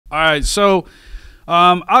All right, so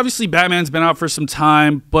obviously Batman's been out for some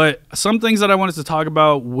time, but some things that I wanted to talk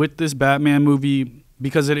about with this Batman movie,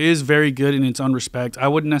 because it is very good in its own respect. I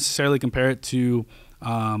wouldn't necessarily compare it to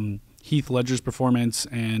Heath Ledger's performance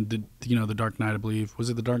and the Dark Knight. I believe, was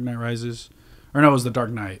it The Dark Knight Rises, or no, it was The Dark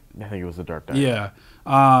Knight. I think it was The Dark Knight. Yeah,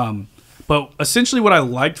 but essentially what I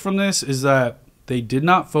liked from this is that they did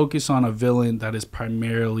not focus on a villain that has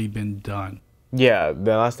primarily been done. Yeah,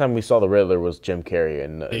 the last time we saw the Riddler was Jim Carrey,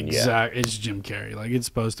 and exactly, it's Jim Carrey. Like, it's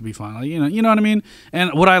supposed to be fun. Like, you know what I mean.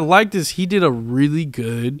 And what I liked is he did a really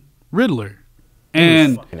good Riddler,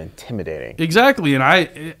 and fucking intimidating. Exactly,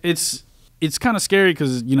 and it's kind of scary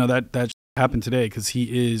because that happened today because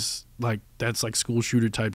he is like that's like school shooter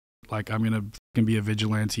type. Like, I'm gonna fucking be a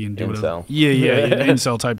vigilante and do whatever. Yeah,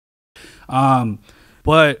 incel type.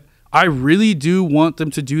 But I really do want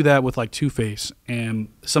them to do that with like Two-Face and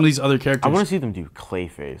some of these other characters. I want to see them do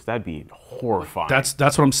Clayface. That'd be horrifying. That's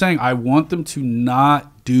what I'm saying. I want them to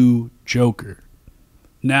not do Joker.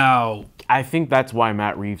 Now, I think that's why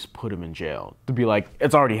Matt Reeves put him in jail. To be like,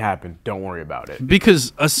 it's already happened. Don't worry about it.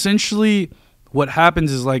 Because essentially what happens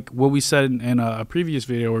is like what we said in a previous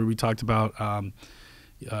video where we talked about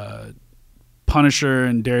Punisher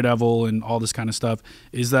and Daredevil and all this kind of stuff,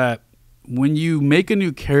 is that when you make a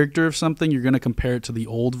new character of something, you're going to compare it to the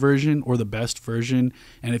old version or the best version.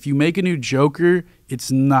 And if you make a new Joker,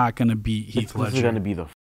 it's not going to be Heath Ledger. This is going to be the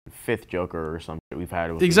fifth Joker or something we've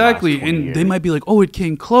had. With exactly. The last 20 and years. They might be like, oh, it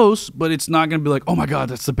came close, but it's not going to be like, oh my God,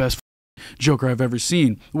 that's the best Joker I've ever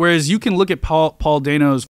seen. Whereas you can look at Paul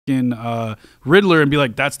Dano's Riddler and be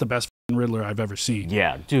like, that's the best Riddler I've ever seen.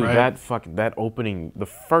 Yeah, dude, right? that opening, the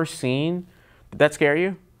first scene, did that scare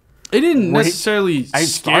you? It didn't necessarily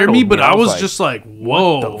scare me, but I was just like,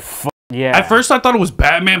 whoa. Yeah. At first I thought it was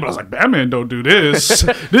Batman, but I was like, Batman don't do this.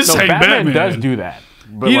 This ain't Batman. Does do that.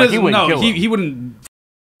 But he like, doesn't, wouldn't kill him. He wouldn't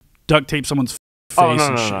duct tape someone's face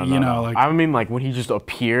and shit. Like, I mean, like when he just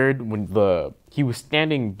appeared, when he was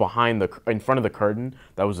standing in front of the curtain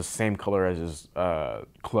that was the same color as his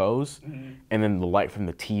clothes, and then the light from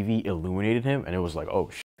the TV illuminated him, and it was like, oh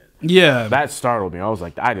shit. Yeah, that startled me. I was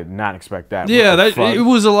like, I did not expect that. Yeah, it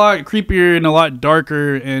was a lot creepier and a lot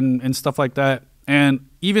darker and stuff like that. And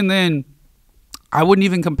even then, I wouldn't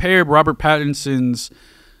even compare Robert Pattinson's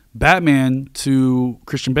Batman to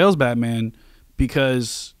Christian Bale's Batman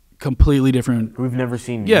because completely different. We've never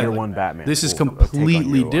seen year one Batman. This is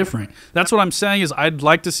completely different. That's what I'm saying is I'd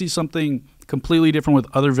like to see something completely different with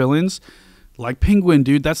other villains. Like Penguin,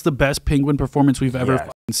 dude. That's the best Penguin performance we've ever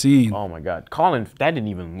seen. Oh my God. That didn't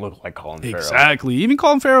even look like Colin Farrell. Exactly. Even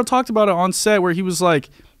Colin Farrell talked about it on set where he was like,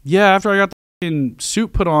 yeah, after I got the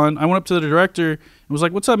suit put on, I went up to the director and was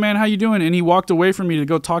like, what's up, man? How you doing? And he walked away from me to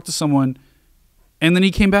go talk to someone. And then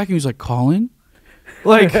he came back and he was like, Colin?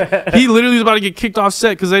 Like, he literally was about to get kicked off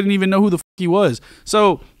set because they didn't even know who the fuck he was.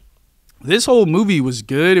 So this whole movie was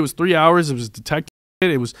good. It was 3 hours. It was detective.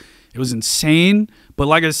 It was insane. But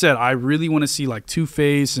like I said, I really want to see like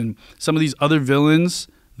Two-Face and some of these other villains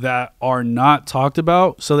that are not talked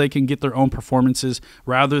about so they can get their own performances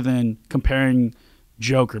rather than comparing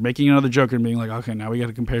Joker, making another Joker and being like, okay, now we got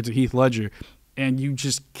to compare it to Heath Ledger. And you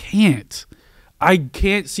just can't. I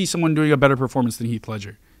can't see someone doing a better performance than Heath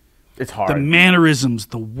Ledger. It's hard. The mannerisms,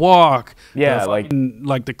 the walk,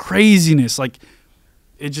 like the craziness, like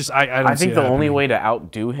it just I think the only way to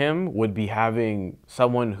outdo him would be having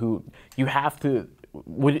someone who it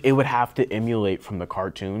would have to emulate from the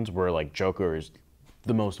cartoons where like Joker is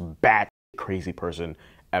the most bat crazy person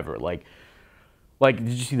ever. Like did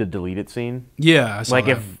you see the deleted scene? Yeah, I saw like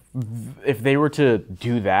that. if they were to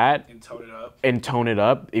do that and tone it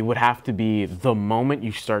up, it would have to be the moment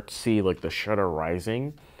you start to see like the shutter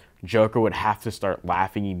rising, Joker would have to start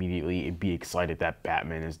laughing immediately and be excited that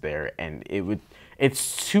Batman is there, and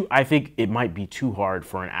I think it might be too hard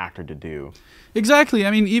for an actor to do. Exactly.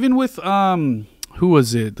 I mean, even with who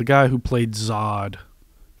was it? The guy who played Zod.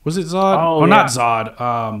 Was it Zod? Oh, not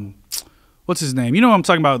Zod. What's his name? You know what I'm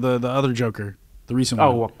talking about, the other Joker, the recent one.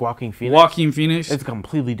 Oh, Joaquin Phoenix? Joaquin Phoenix. It's a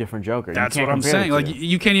completely different Joker. That's what I'm saying. Like,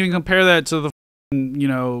 you can't even compare that to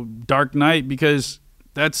the Dark Knight because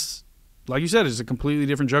that's, like you said, it's a completely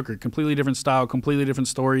different Joker, completely different style, completely different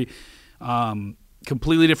story,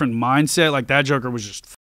 completely different mindset. Like, that Joker was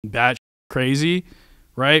just bat crazy,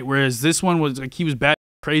 right? Whereas this one was like, he was bat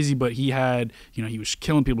crazy, but he had, he was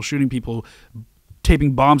killing people, shooting people,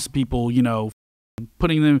 taping bombs to people,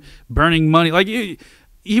 putting them, burning money. Like,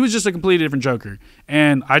 he was just a completely different Joker.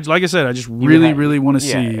 And like I said, I just really want to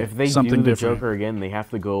see if they something do the different. Joker again, they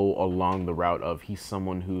have to go along the route of he's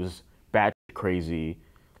someone who's bat crazy,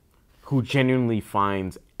 who genuinely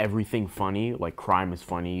finds everything funny, like crime is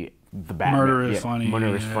funny, the Batman. Murder is funny.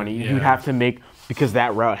 Murder is Yeah, funny. yeah. You'd have to make, because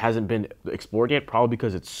that route hasn't been explored yet, probably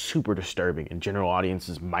because it's super disturbing and general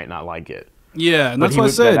audiences might not like it. Yeah, and But that's what I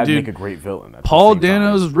said, that'd dude. make a great villain. at the Paul same time.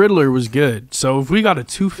 Dano's Riddler was good. So if we got a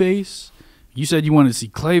Two-Face, you said you wanted to see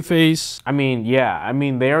Clayface. I mean, yeah. I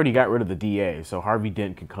mean, they already got rid of the DA, so Harvey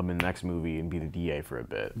Dent could come in the next movie and be the DA for a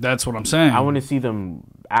bit. That's what I'm saying. I want to see them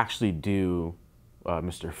actually do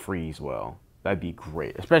Mr. Freeze well. That'd be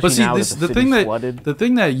great, especially But see, now this that the the city's thing flooded.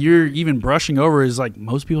 that you're even brushing over is like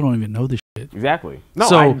most people don't even know this shit. Exactly. No,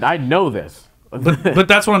 So- I know this. But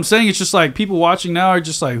that's what I'm saying. It's just like people watching now are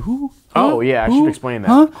just like, who? Huh? Oh yeah, I Who? should explain that.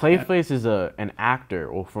 Huh? Clayface is an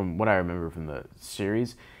actor, well, from what I remember from the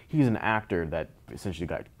series, he's an actor that essentially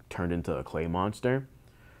got turned into a clay monster.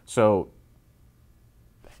 So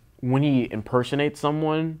when he impersonates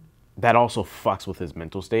someone, that also fucks with his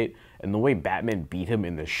mental state. And the way Batman beat him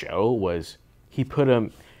in the show was he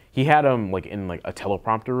had him like in like a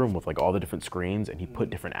teleprompter room with like all the different screens, and he put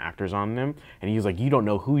different actors on them, and he was like, "You don't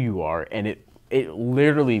know who you are," and it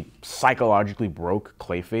literally psychologically broke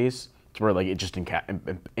Clayface to where like it just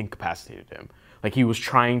incapacitated him. Like he was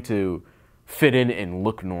trying to fit in and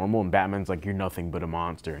look normal, and Batman's like, "You're nothing but a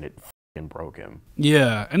monster," and it fucking broke him.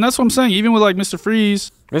 Yeah, and that's what I'm saying. Even with like Mr.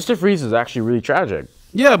 Freeze. Mr. Freeze is actually really tragic.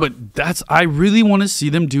 Yeah, but I really want to see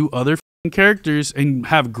them do other f***ing characters and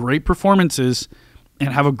have great performances and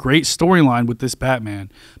have a great storyline with this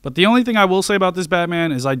Batman. But the only thing I will say about this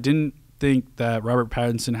Batman is I didn't think that Robert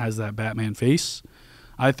Pattinson has that Batman face.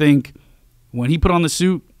 I think when he put on the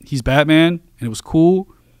suit, he's Batman, and it was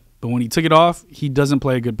cool. But when he took it off, he doesn't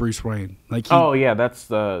play a good Bruce Wayne. Like, Oh yeah, that's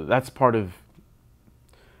part of.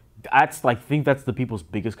 That's like I think that's the people's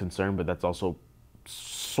biggest concern, but that's also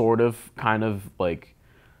sort of kind of like.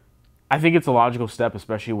 I think it's a logical step,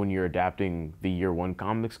 especially when you're adapting the Year One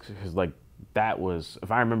comics, because like that was,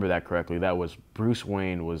 if I remember that correctly, that was Bruce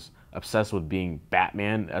Wayne was obsessed with being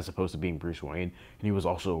Batman as opposed to being Bruce Wayne, and he was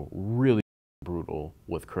also really brutal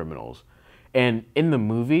with criminals. And in the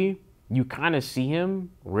movie, you kind of see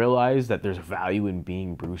him realize that there's value in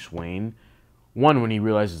being Bruce Wayne. One, when he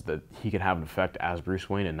realizes that he can have an effect as Bruce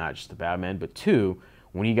Wayne and not just the Batman, but two,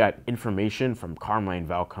 when he got information from Carmine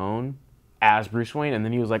Falcone as Bruce Wayne, and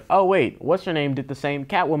then he was like, "Oh wait, what's her name?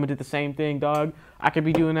 Catwoman did the same thing, dog. I could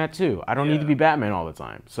be doing that too. I don't need to be Batman all the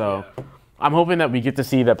time." So, I'm hoping that we get to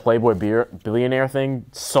see that Playboy billionaire thing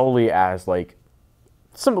solely as like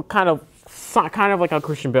some kind of like how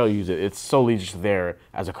Christian Bale used it. It's solely just there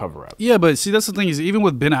as a cover up. yeah, but see, that's the thing is even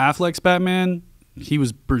with Ben Affleck's Batman, he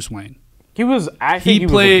was Bruce Wayne. He was. I think He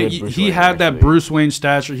was a played. good Bruce He Wayne, had that actually. Bruce Wayne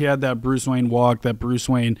stature. He had that Bruce Wayne walk. That Bruce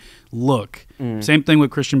Wayne look. Same thing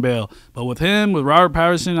with Christian Bale. But with him, with Robert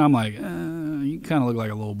Pattinson, I'm like, you kind of look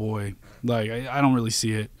like a little boy. Like I don't really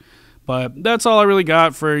see it. But that's all I really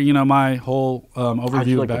got for my whole How'd overview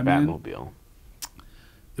you of like the Batman. Batmobile?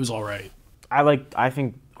 It was all right. I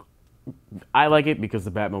think I like it because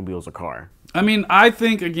the Batmobile is a car. I mean, I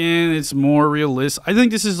think again, it's more realistic. I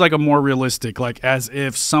think this is like a more realistic, like as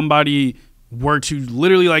if somebody were to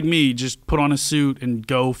literally like me just put on a suit and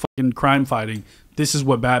go fucking crime fighting. This is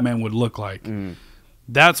what Batman would look like.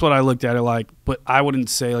 That's what I looked at it like, but I wouldn't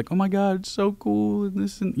say like, oh my god, it's so cool and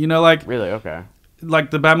this and like Really? Okay.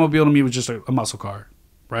 like the Batmobile to me was just a muscle car,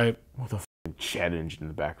 right? With a f***ing jet engine in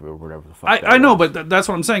the back of it or whatever the fuck. I know, but that's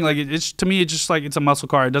what I'm saying. Like it's to me, it's just like it's a muscle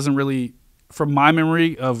car. It doesn't really, from my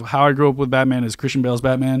memory of how I grew up with Batman, is Christian Bale's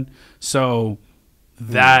Batman. So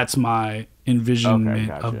that's my envisionment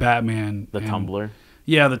gotcha. of Batman. The And- Tumbler.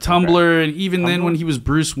 Yeah, the Tumbler, and even then Tumbler? when he was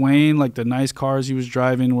Bruce Wayne, like the nice cars he was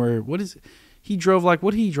driving. He drove like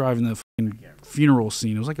what did he drive in the fucking funeral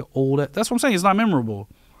scene? It was like an old. That's what I'm saying. It's not memorable.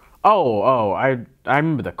 I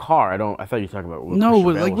remember the car. I thought you were talking about. What No, Christian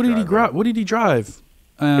but Bale like was what did he driving. What did he drive?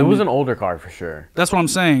 It was an older car for sure. That's what I'm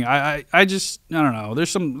saying. I just I don't know.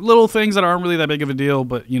 There's some little things that aren't really that big of a deal,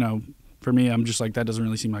 but for me, I'm just like that doesn't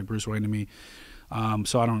really seem like Bruce Wayne to me.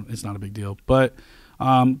 So it's not a big deal. But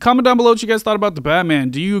comment down below what you guys thought about the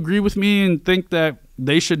Batman. Do you agree with me and think that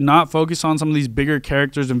they should not focus on some of these bigger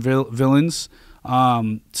characters and villains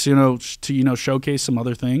to showcase some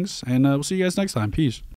other things? And we'll see you guys next time. Peace.